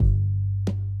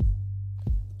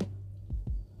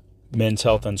Men's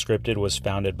Health Unscripted was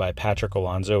founded by Patrick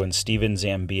Alonso and Steven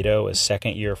Zambito as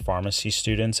second-year pharmacy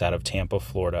students out of Tampa,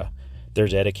 Florida. They're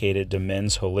dedicated to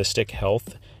men's holistic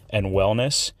health and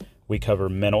wellness. We cover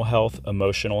mental health,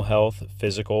 emotional health,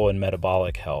 physical and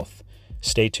metabolic health.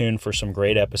 Stay tuned for some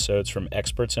great episodes from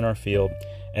experts in our field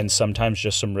and sometimes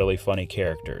just some really funny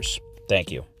characters.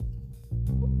 Thank you.